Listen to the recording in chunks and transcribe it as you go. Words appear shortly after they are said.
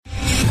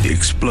The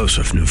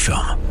explosive new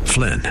film,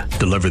 Flynn,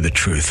 deliver the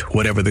truth,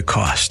 whatever the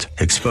cost,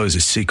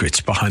 exposes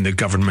secrets behind the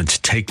government's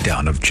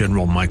takedown of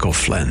General Michael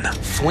Flynn.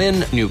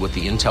 Flynn knew what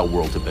the intel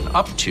world had been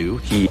up to.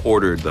 He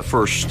ordered the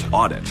first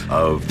audit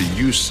of the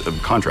use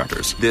of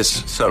contractors.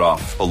 This set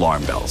off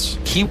alarm bells.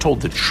 He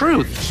told the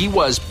truth. He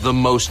was the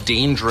most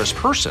dangerous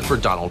person for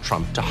Donald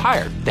Trump to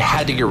hire. They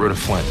had to get rid of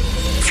Flynn.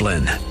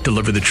 Flynn,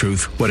 deliver the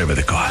truth, whatever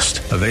the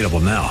cost. Available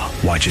now.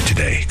 Watch it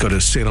today. Go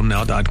to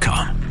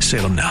salemnow.com.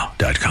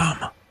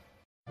 salemnow.com.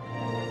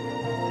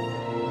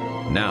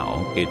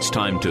 Now it's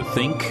time to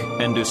think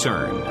and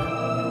discern.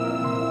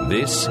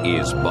 This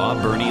is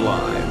Bob Burney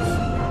Live.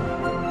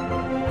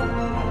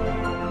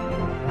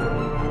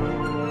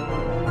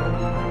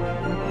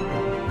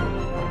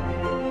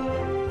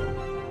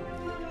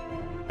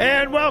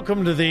 And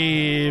welcome to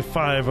the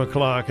 5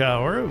 o'clock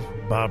hour of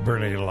Bob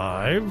Burney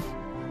Live.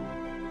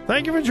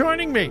 Thank you for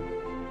joining me.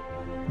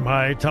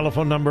 My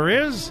telephone number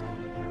is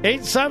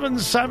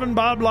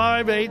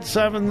 877-BOB-LIVE,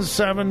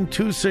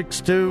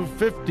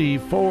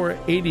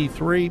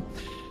 877-262-5483.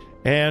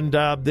 And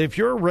if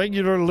you're a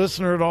regular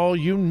listener at all,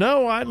 you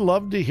know I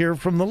love to hear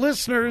from the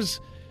listeners,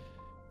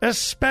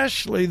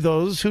 especially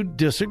those who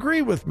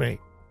disagree with me.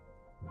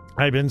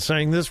 I've been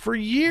saying this for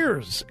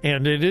years,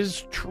 and it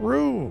is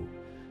true.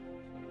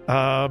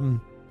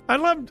 Of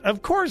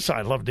course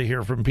I love to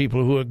hear from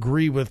people who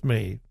agree with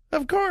me.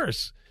 Of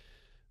course.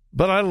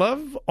 But I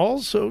love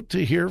also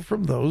to hear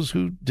from those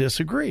who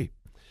disagree.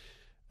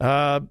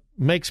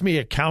 Makes me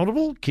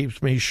accountable,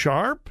 keeps me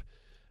sharp,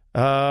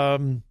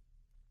 it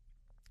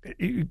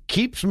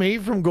keeps me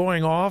from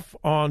going off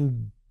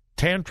on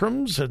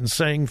tantrums and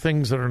saying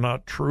things that are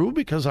not true,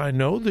 because I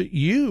know that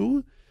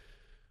you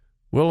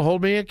will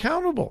hold me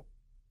accountable.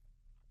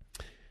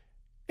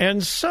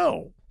 And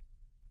so,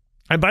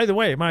 and by the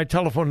way, my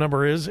telephone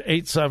number is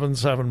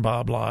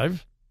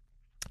 877-BOB-LIVE.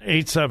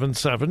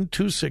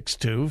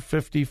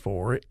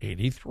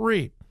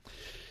 877-262-5483.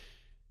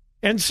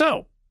 And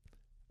so,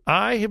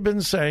 I have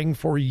been saying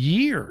for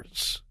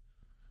years,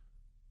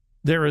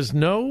 there is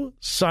no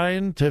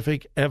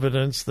scientific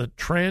evidence that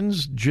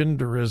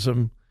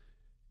transgenderism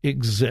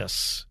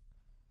exists.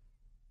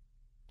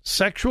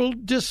 Sexual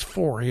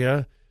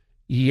dysphoria,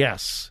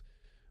 yes,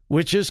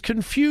 which is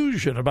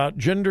confusion about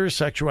gender,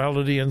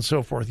 sexuality, and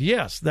so forth.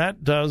 Yes,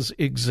 that does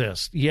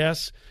exist.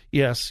 Yes,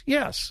 yes,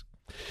 yes.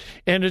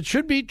 And it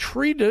should be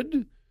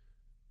treated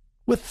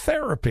with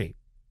therapy,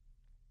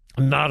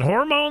 not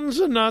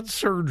hormones and not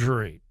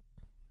surgery.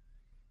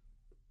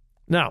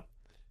 Now,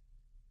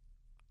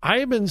 I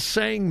have been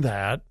saying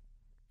that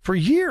for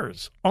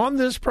years on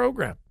this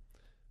program.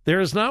 There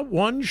is not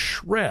one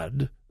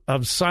shred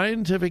of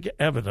scientific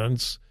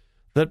evidence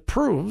that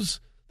proves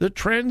that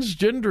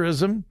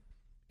transgenderism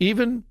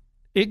even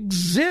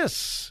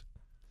exists.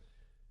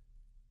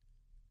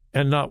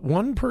 And not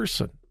one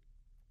person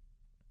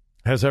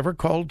has ever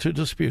called to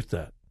dispute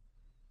that.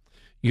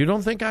 You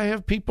don't think I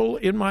have people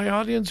in my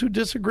audience who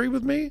disagree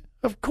with me?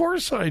 Of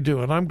course I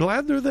do, and I'm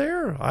glad they're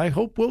there. I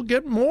hope we'll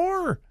get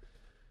more.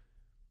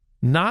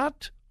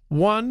 Not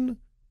one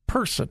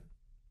person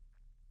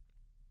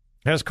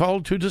has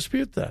called to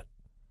dispute that.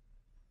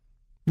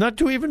 Not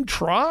to even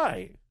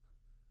try.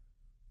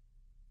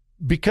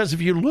 Because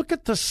if you look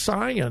at the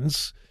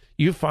science,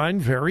 you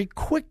find very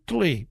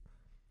quickly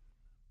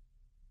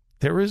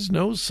there is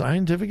no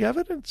scientific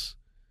evidence.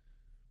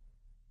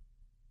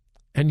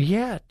 And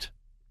yet,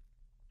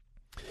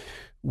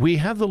 we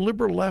have the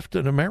liberal left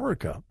in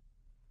America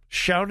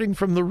shouting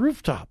from the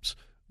rooftops,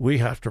 we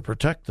have to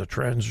protect the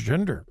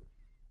transgender.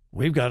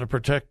 We've got to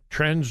protect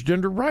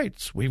transgender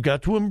rights. We've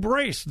got to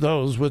embrace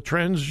those with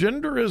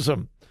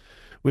transgenderism.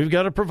 We've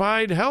got to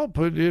provide help.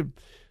 The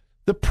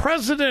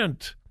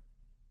president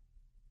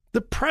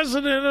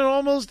and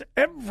almost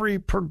every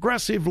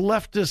progressive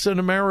leftist in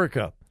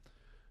America,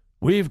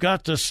 we've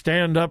got to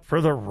stand up for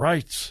the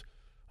rights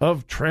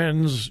of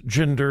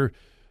transgender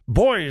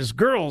boys,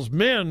 girls,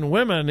 men,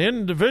 women,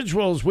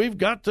 individuals. We've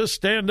got to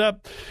stand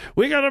up.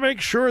 We got to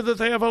make sure that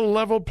they have a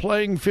level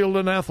playing field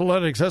in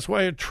athletics. That's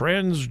why a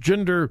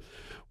transgender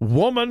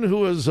woman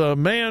who is a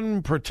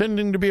man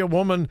pretending to be a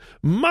woman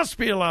must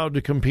be allowed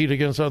to compete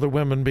against other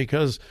women,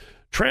 because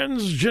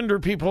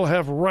transgender people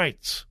have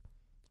rights.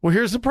 Well,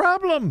 here's the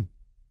problem.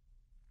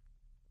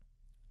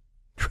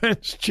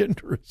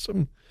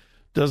 Transgenderism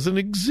doesn't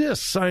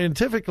exist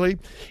scientifically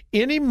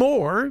any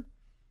more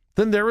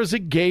than there is a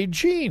gay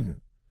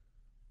gene.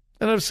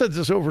 And I've said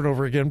this over and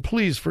over again.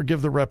 Please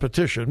forgive the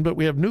repetition, but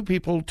we have new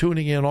people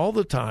tuning in all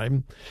the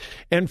time.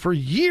 And for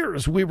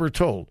years we were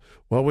told,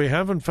 well, we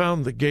haven't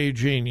found the gay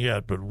gene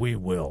yet, but we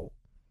will.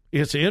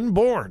 It's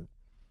inborn.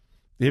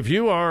 If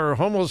you are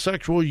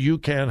homosexual, you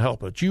can't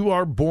help it. You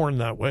are born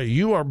that way.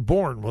 You are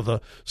born with a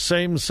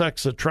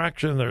same-sex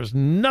attraction. There's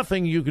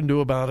nothing you can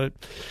do about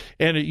it.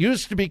 And it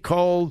used to be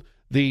called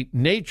the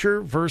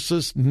nature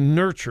versus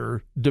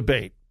nurture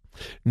debate.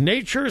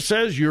 Nature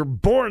says you're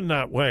born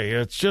that way.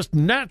 It's just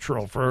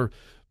natural for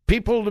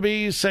people to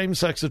be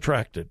same-sex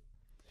attracted.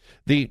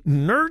 The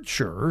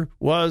nurture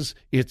was,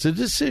 it's a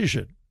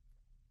decision.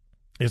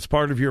 It's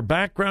part of your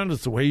background.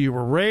 It's the way you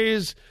were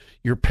raised,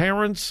 your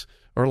parents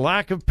or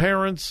lack of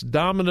parents,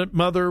 dominant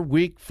mother,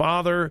 weak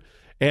father.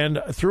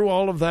 And through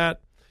all of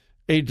that,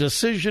 a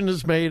decision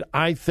is made.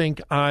 I think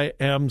I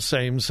am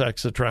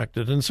same-sex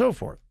attracted and so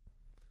forth.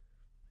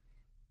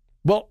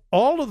 Well,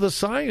 all of the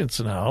science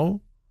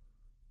now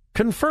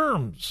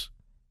confirms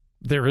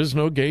there is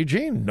no gay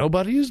gene.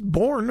 Nobody is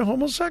born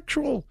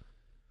homosexual.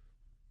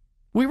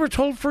 We were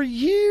told for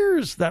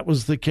years that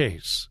was the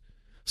case.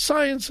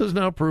 Science has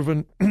now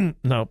proven,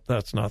 no,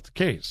 that's not the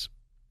case.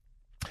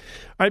 All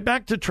right,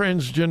 back to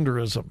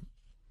transgenderism.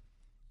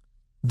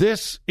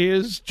 This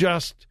is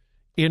just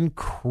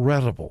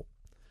incredible.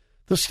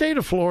 The state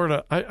of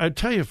Florida, I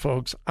tell you,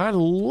 folks, I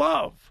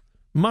love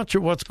much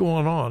of what's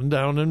going on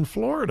down in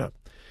Florida.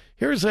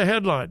 Here's a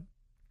headline.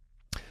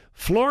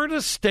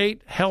 Florida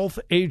State Health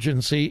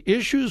Agency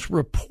issues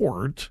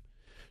report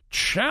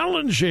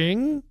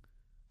challenging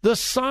the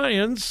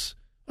science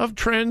of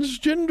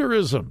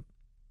transgenderism.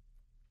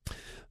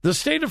 The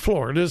state of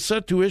Florida is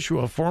set to issue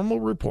a formal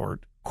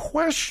report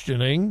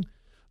questioning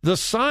the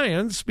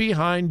science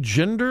behind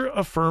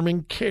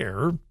gender-affirming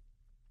care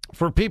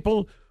for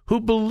people who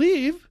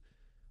believe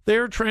they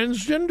are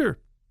transgender.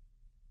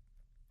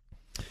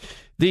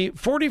 The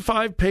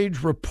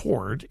 45-page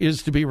report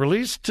is to be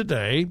released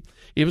today.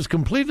 It was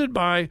completed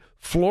by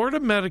Florida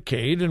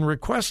Medicaid and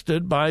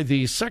requested by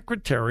the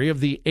Secretary of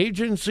the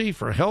Agency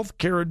for Health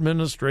Care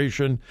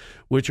Administration,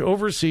 which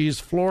oversees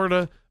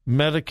Florida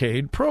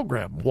Medicaid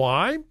program.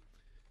 Why?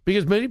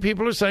 Because many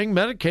people are saying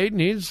Medicaid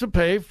needs to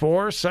pay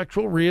for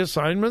sexual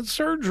reassignment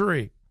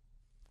surgery.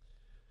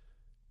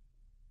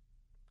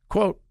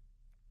 Quote,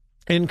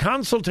 in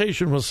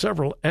consultation with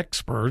several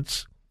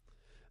experts,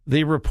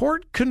 the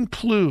report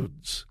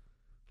concludes,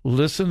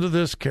 listen to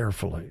this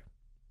carefully,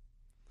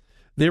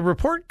 the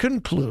report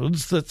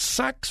concludes that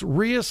sex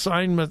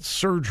reassignment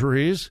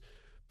surgeries,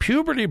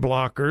 puberty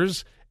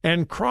blockers,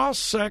 and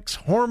cross-sex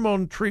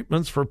hormone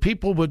treatments for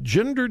people with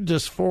gender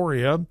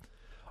dysphoria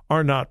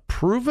are not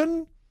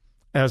proven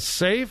as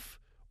safe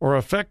or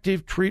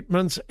effective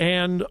treatments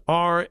and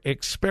are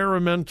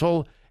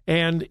experimental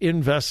and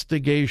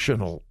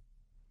investigational.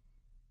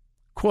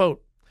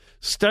 Quote,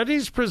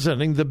 studies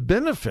presenting the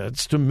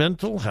benefits to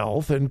mental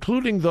health,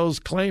 including those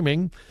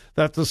claiming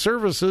that the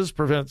services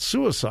prevent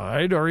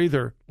suicide, are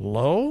either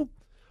low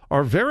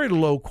or very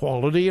low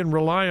quality and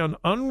rely on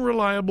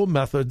unreliable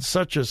methods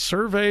such as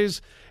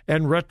surveys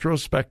and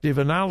retrospective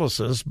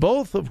analysis,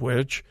 both of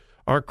which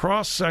are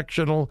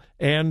cross-sectional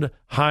and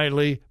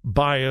highly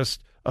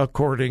biased,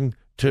 according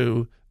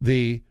to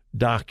the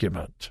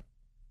document.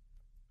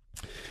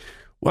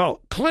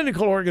 Well,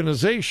 clinical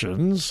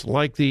organizations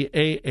like the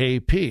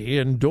AAP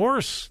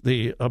endorse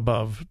the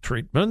above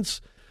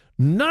treatments.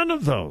 None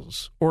of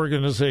those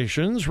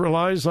organizations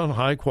relies on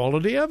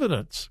high-quality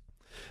evidence.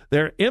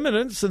 Their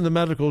eminence in the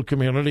medical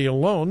community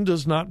alone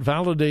does not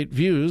validate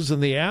views in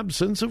the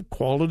absence of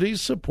quality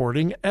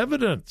supporting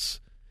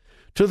evidence.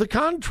 To the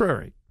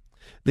contrary,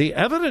 the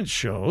evidence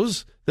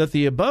shows that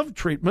the above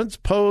treatments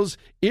pose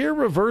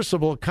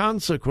irreversible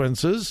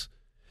consequences,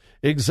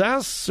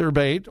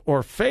 exacerbate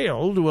or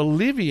fail to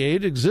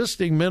alleviate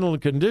existing mental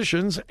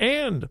conditions,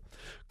 and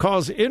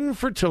cause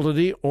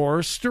infertility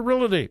or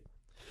sterility.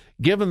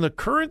 Given the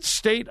current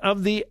state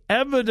of the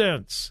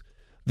evidence,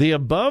 the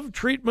above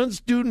treatments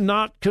do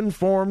not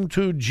conform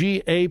to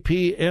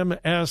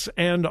GAP-MS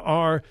and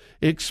are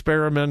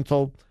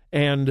experimental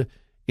and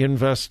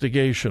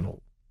investigational.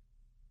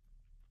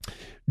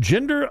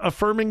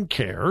 Gender-affirming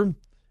care,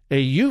 a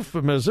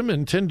euphemism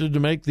intended to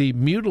make the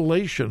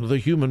mutilation of the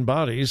human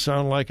body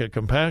sound like a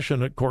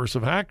compassionate course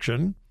of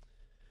action,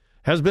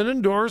 has been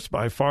endorsed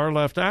by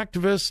far-left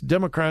activists,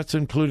 Democrats,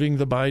 including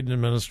the Biden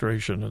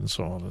administration, and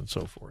so on and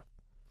so forth.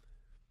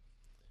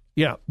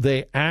 Yeah,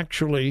 they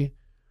actually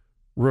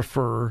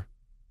refer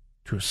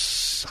to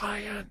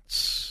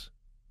science.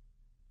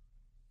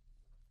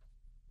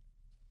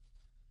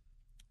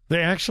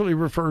 They actually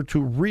refer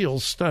to real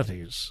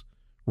studies,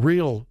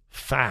 real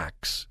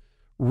facts,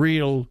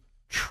 real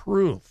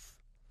truth.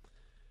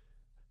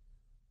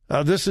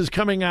 This is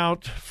coming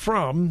out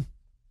from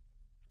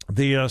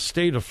the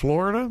state of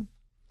Florida.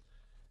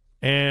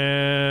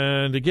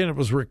 And again, it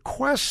was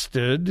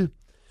requested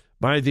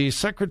by the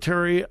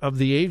Secretary of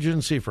the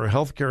Agency for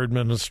Health Care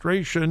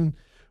Administration,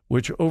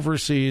 which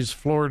oversees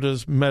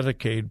Florida's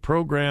Medicaid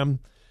program.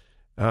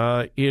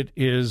 It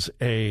is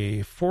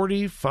a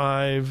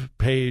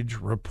 45-page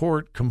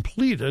report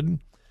completed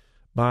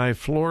by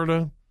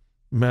Florida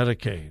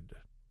Medicaid.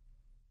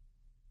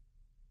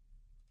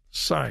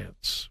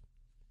 Science.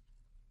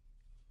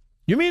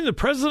 You mean the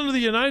President of the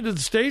United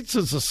States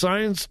is a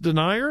science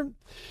denier?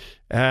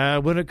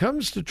 When it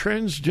comes to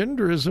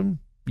transgenderism,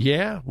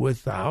 yeah,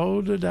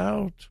 without a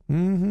doubt.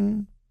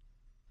 Mm-hmm.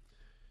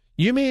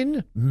 You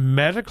mean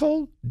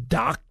medical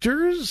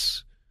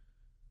doctors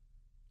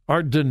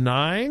are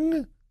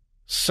denying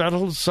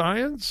settled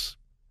science?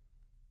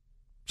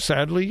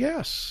 Sadly,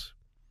 yes.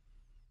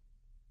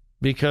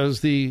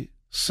 Because the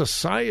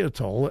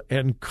societal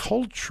and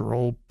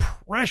cultural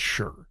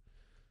pressure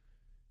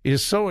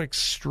is so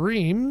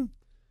extreme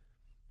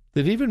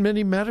that even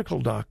many medical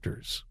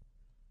doctors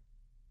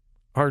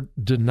are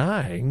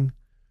denying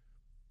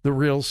the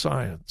real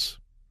science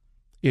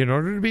in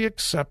order to be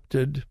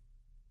accepted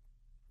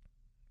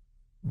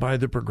by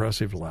the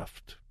progressive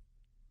left.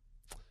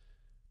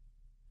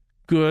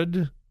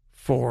 Good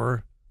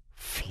for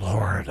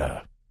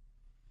Florida.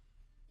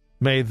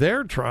 May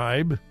their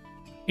tribe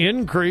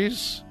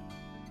increase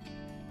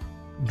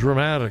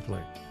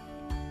dramatically.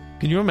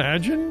 Can you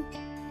imagine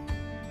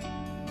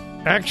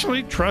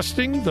actually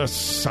trusting the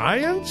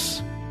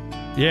science?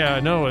 Yeah, I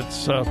know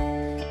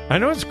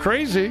it's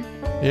crazy.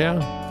 Yeah.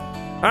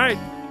 All right,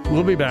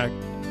 we'll be back.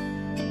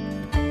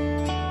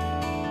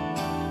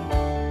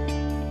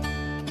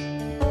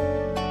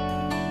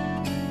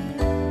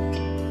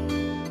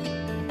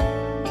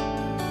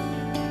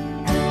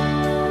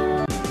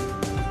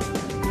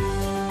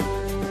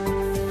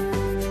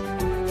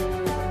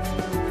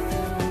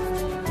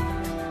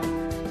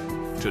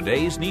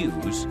 Today's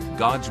news,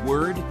 God's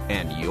Word,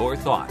 and your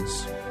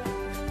thoughts.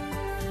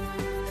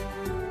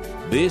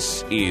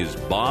 This is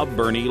Bob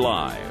Burney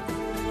Live.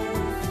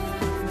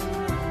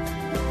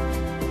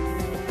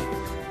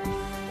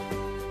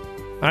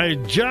 I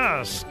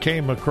just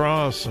came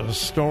across a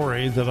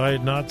story that I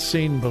had not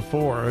seen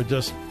before. I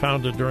just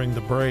found it during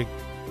the break.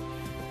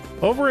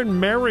 Over in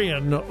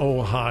Marion,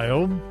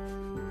 Ohio,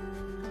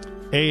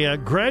 a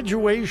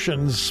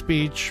graduation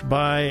speech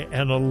by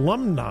an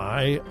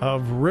alumni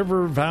of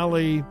River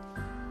Valley,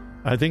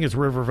 I think it's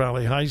River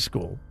Valley High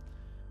School,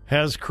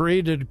 has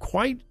created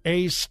quite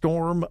a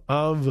storm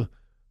of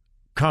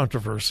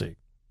controversy.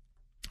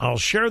 I'll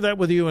share that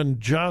with you in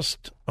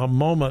just a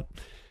moment.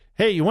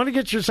 Hey, you want to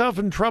get yourself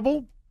in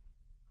trouble?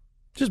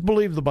 Just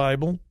believe the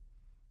Bible.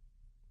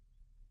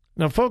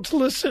 Now, folks,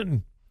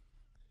 listen.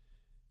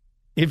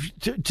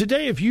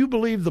 Today, if you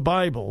believe the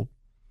Bible,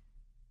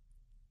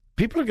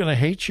 people are going to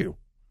hate you.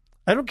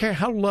 I don't care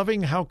how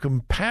loving, how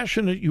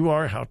compassionate you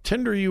are, how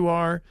tender you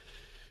are.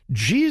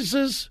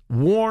 Jesus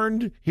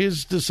warned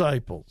his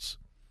disciples.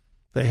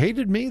 They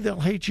hated me,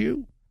 they'll hate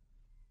you.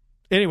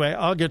 Anyway,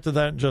 I'll get to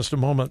that in just a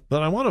moment.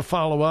 But I want to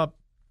follow up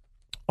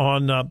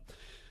on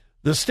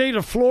the state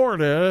of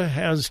Florida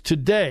has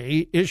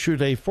today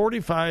issued a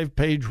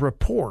 45-page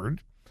report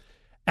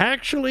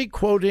actually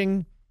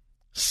quoting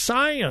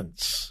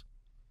science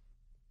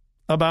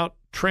about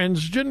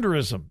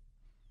transgenderism.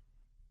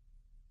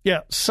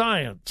 Yeah,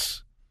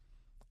 science.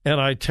 And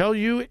I tell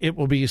you, it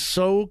will be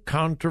so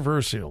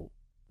controversial.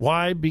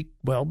 Why?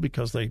 Well,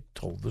 because they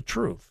told the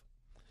truth.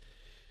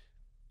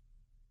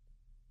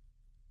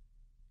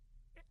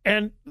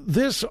 And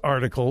this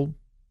article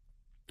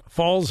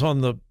falls on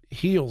the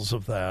heels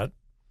of that.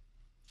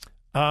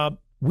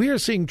 We are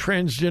seeing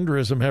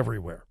transgenderism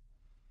everywhere.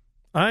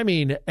 I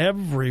mean,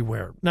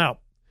 everywhere. Now,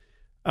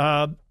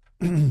 I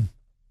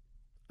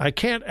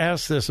can't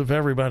ask this of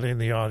everybody in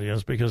the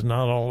audience because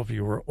not all of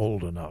you are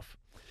old enough.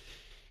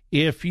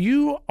 If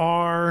you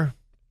are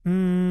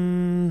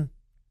 50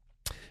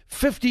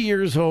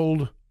 years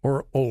old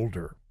or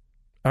older,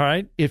 all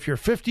right, if you're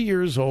 50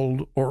 years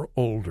old or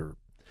older,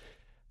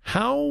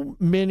 how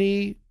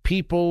many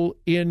people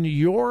in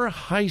your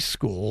high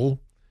school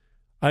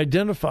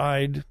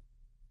identified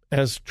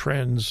as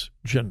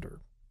transgender?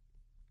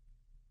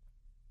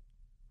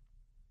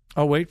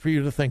 I'll wait for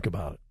you to think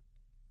about it.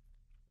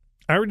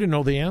 I already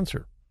know the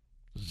answer.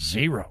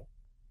 0.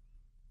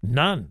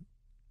 None.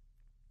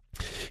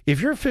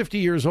 If you're 50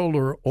 years old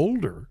or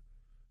older,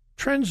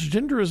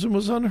 transgenderism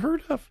was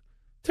unheard of.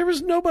 There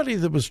was nobody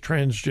that was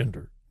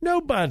transgender.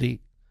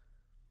 Nobody.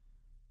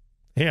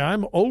 Hey,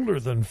 I'm older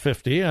than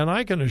 50, and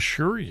I can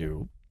assure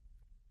you,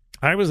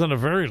 I was in a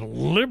very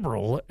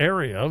liberal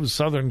area of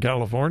Southern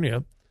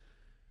California.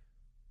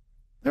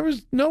 There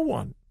was no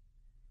one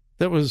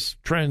that was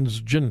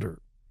transgender.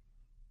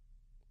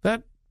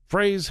 That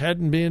phrase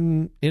hadn't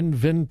been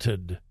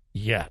invented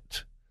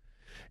yet.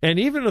 And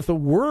even if the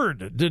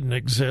word didn't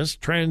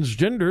exist,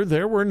 transgender,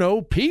 there were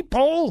no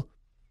people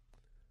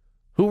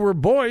who were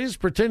boys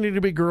pretending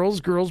to be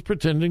girls, girls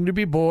pretending to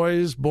be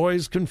boys,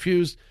 boys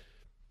confused.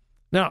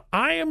 Now,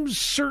 I am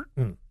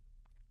certain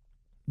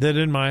that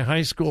in my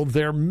high school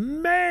there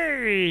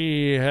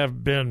may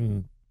have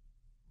been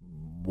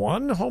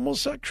one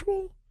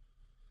homosexual.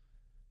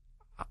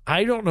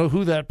 I don't know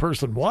who that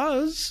person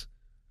was.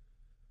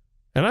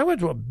 And I went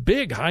to a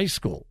big high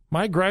school.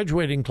 My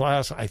graduating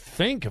class, I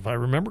think, if I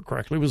remember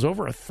correctly, was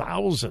over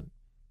 1,000.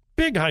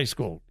 Big high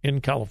school in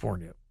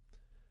California.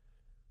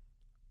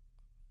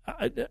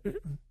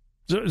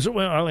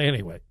 Well,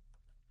 anyway.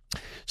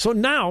 So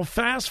now,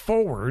 fast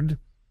forward,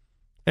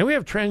 and we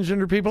have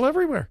transgender people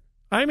everywhere.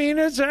 I mean,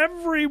 it's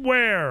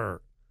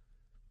everywhere.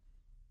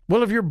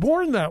 Well, if you're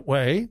born that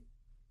way,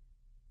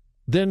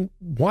 then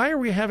why are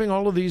we having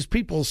all of these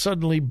people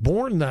suddenly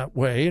born that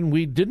way and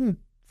we didn't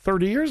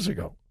 30 years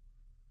ago?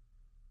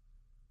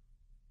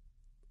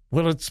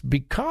 Well, it's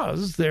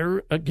because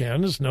there,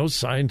 again, is no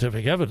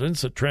scientific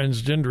evidence that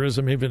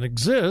transgenderism even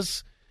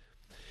exists,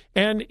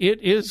 and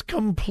it is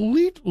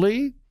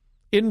completely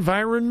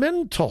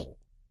environmental.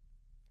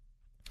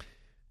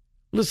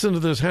 Listen to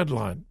this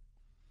headline.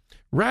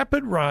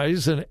 Rapid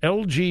rise in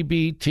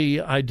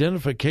LGBT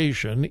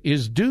identification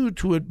is due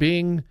to it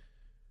being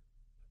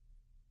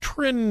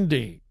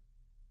trendy.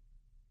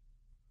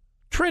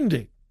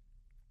 Trendy.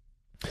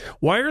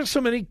 Why are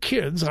so many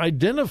kids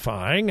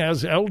identifying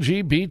as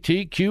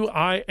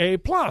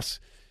LGBTQIA+?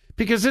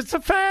 Because it's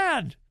a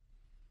fad.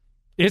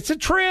 It's a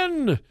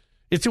trend.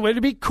 It's a way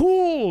to be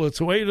cool.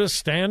 It's a way to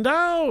stand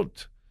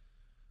out.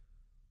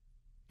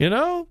 You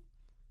know?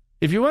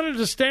 If you wanted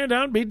to stand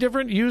out and be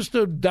different, you used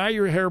to dye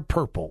your hair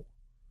purple.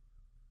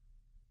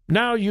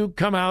 Now you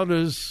come out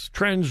as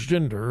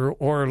transgender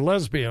or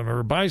lesbian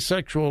or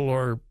bisexual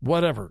or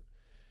whatever.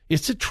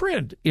 It's a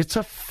trend. It's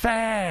a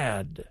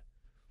fad.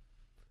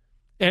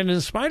 And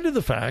in spite of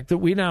the fact that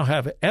we now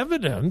have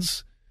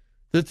evidence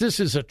that this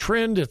is a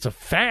trend, it's a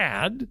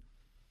fad,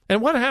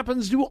 and what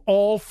happens to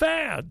all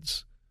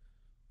fads?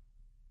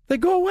 They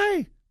go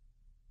away.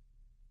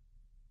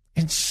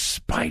 In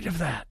spite of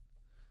that.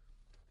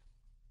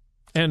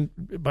 And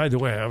by the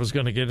way, I was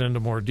going to get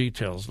into more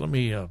details. Let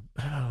me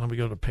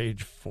go to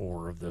page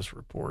 4 of this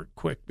report,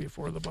 quick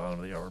before the bottom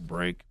of the hour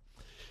break.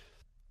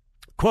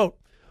 Quote,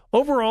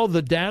 overall,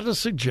 the data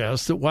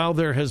suggests that while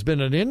there has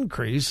been an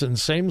increase in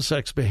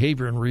same-sex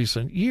behavior in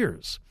recent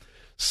years,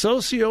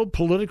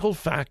 socio-political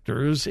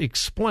factors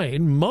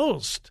explain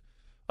most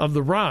of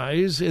the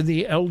rise in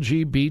the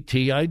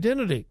LGBT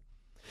identity.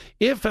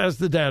 If, as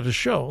the data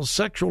shows,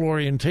 sexual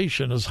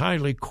orientation is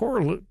highly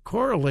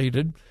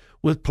correlated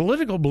with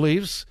political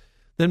beliefs,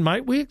 then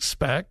might we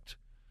expect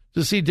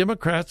to see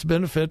Democrats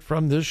benefit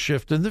from this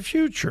shift in the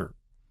future?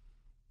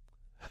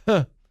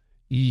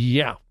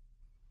 Yeah.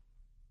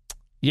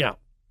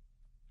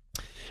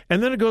 And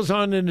then it goes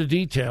on into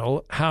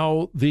detail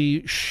how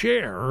the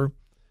share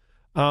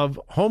of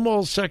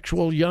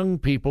homosexual young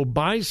people,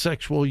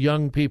 bisexual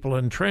young people,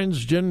 and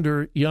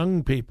transgender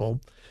young people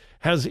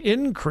has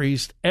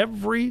increased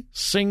every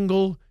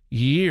single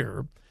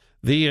year.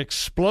 The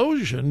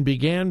explosion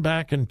began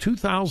back in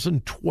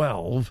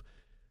 2012,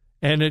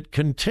 and it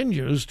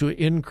continues to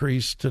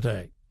increase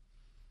today.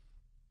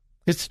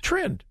 It's a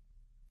trend.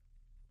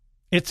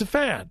 It's a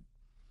fad.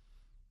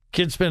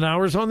 Kids spend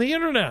hours on the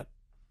internet.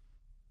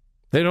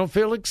 They don't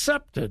feel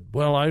accepted.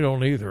 Well, I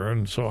don't either,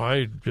 and so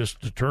I just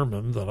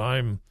determined that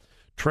I'm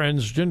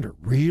transgender.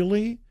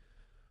 Really?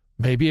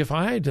 Maybe if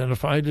I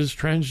identified as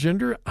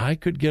transgender, I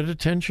could get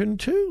attention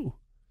too.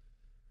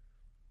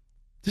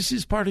 This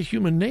is part of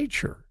human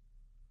nature.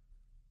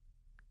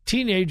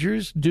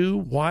 Teenagers do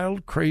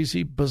wild,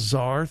 crazy,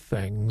 bizarre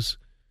things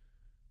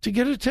to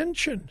get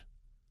attention.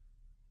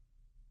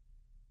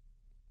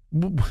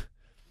 You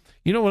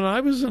know, when I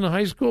was in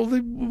high school,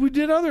 we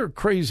did other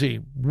crazy,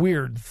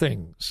 weird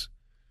things.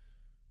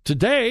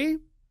 Today,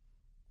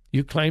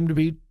 you claim to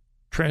be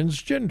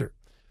transgender.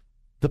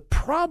 The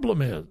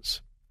problem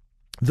is,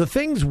 the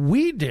things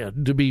we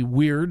did to be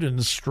weird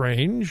and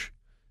strange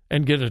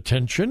and get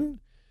attention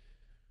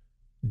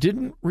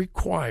didn't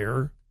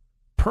require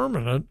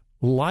permanent,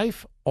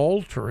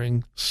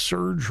 life-altering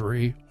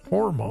surgery,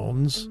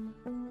 hormones,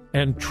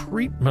 and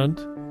treatment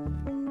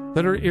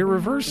that are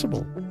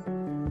irreversible.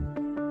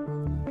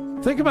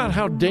 Think about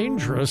how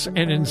dangerous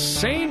and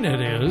insane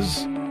it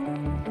is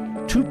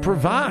to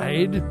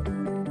provide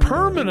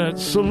permanent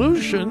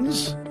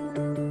solutions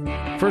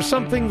for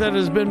something that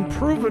has been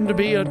proven to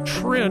be a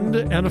trend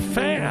and a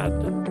fad.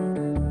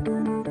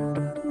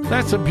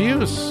 That's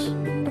abuse.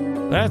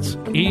 That's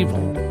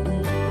evil.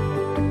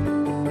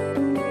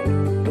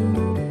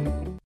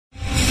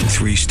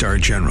 3-star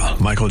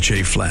General Michael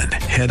J. Flynn,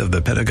 head of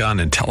the Pentagon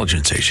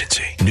Intelligence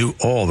Agency, knew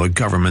all the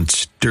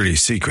government's dirty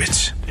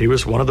secrets. He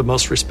was one of the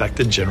most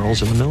respected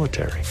generals in the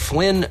military.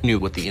 Flynn knew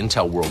what the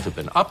intel world had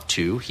been up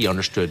to. He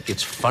understood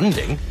its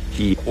funding.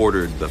 He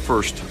ordered the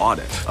first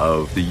audit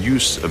of the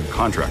use of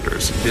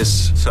contractors.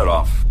 This set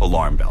off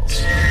alarm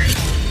bells.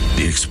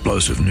 The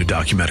explosive new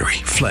documentary,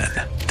 Flynn,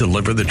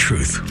 Deliver the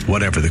Truth,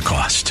 Whatever the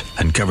Cost,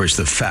 uncovers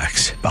the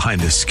facts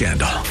behind this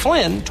scandal.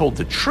 Flynn told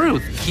the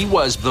truth. He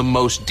was the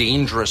most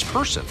dangerous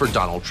person for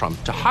Donald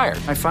Trump to hire.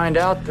 I find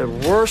out the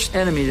worst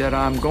enemy that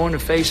I'm going to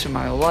face in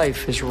my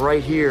life is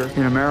right here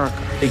in America.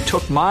 They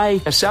took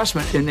my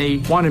assessment and they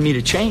wanted me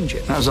to change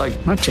it. And I was like,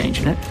 I'm not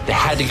changing it. They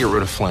had to get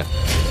rid of Flynn.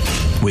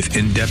 With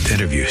in-depth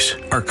interviews,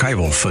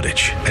 archival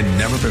footage, and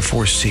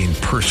never-before-seen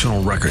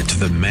personal records of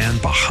the man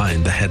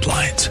behind the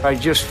headlines. I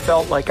just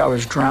felt like I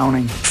was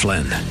drowning.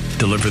 Flynn,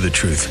 Deliver the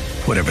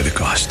Truth, Whatever the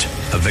Cost.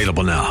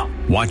 Available now.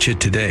 Watch it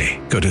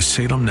today. Go to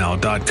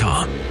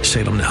salemnow.com.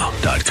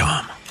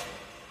 salemnow.com.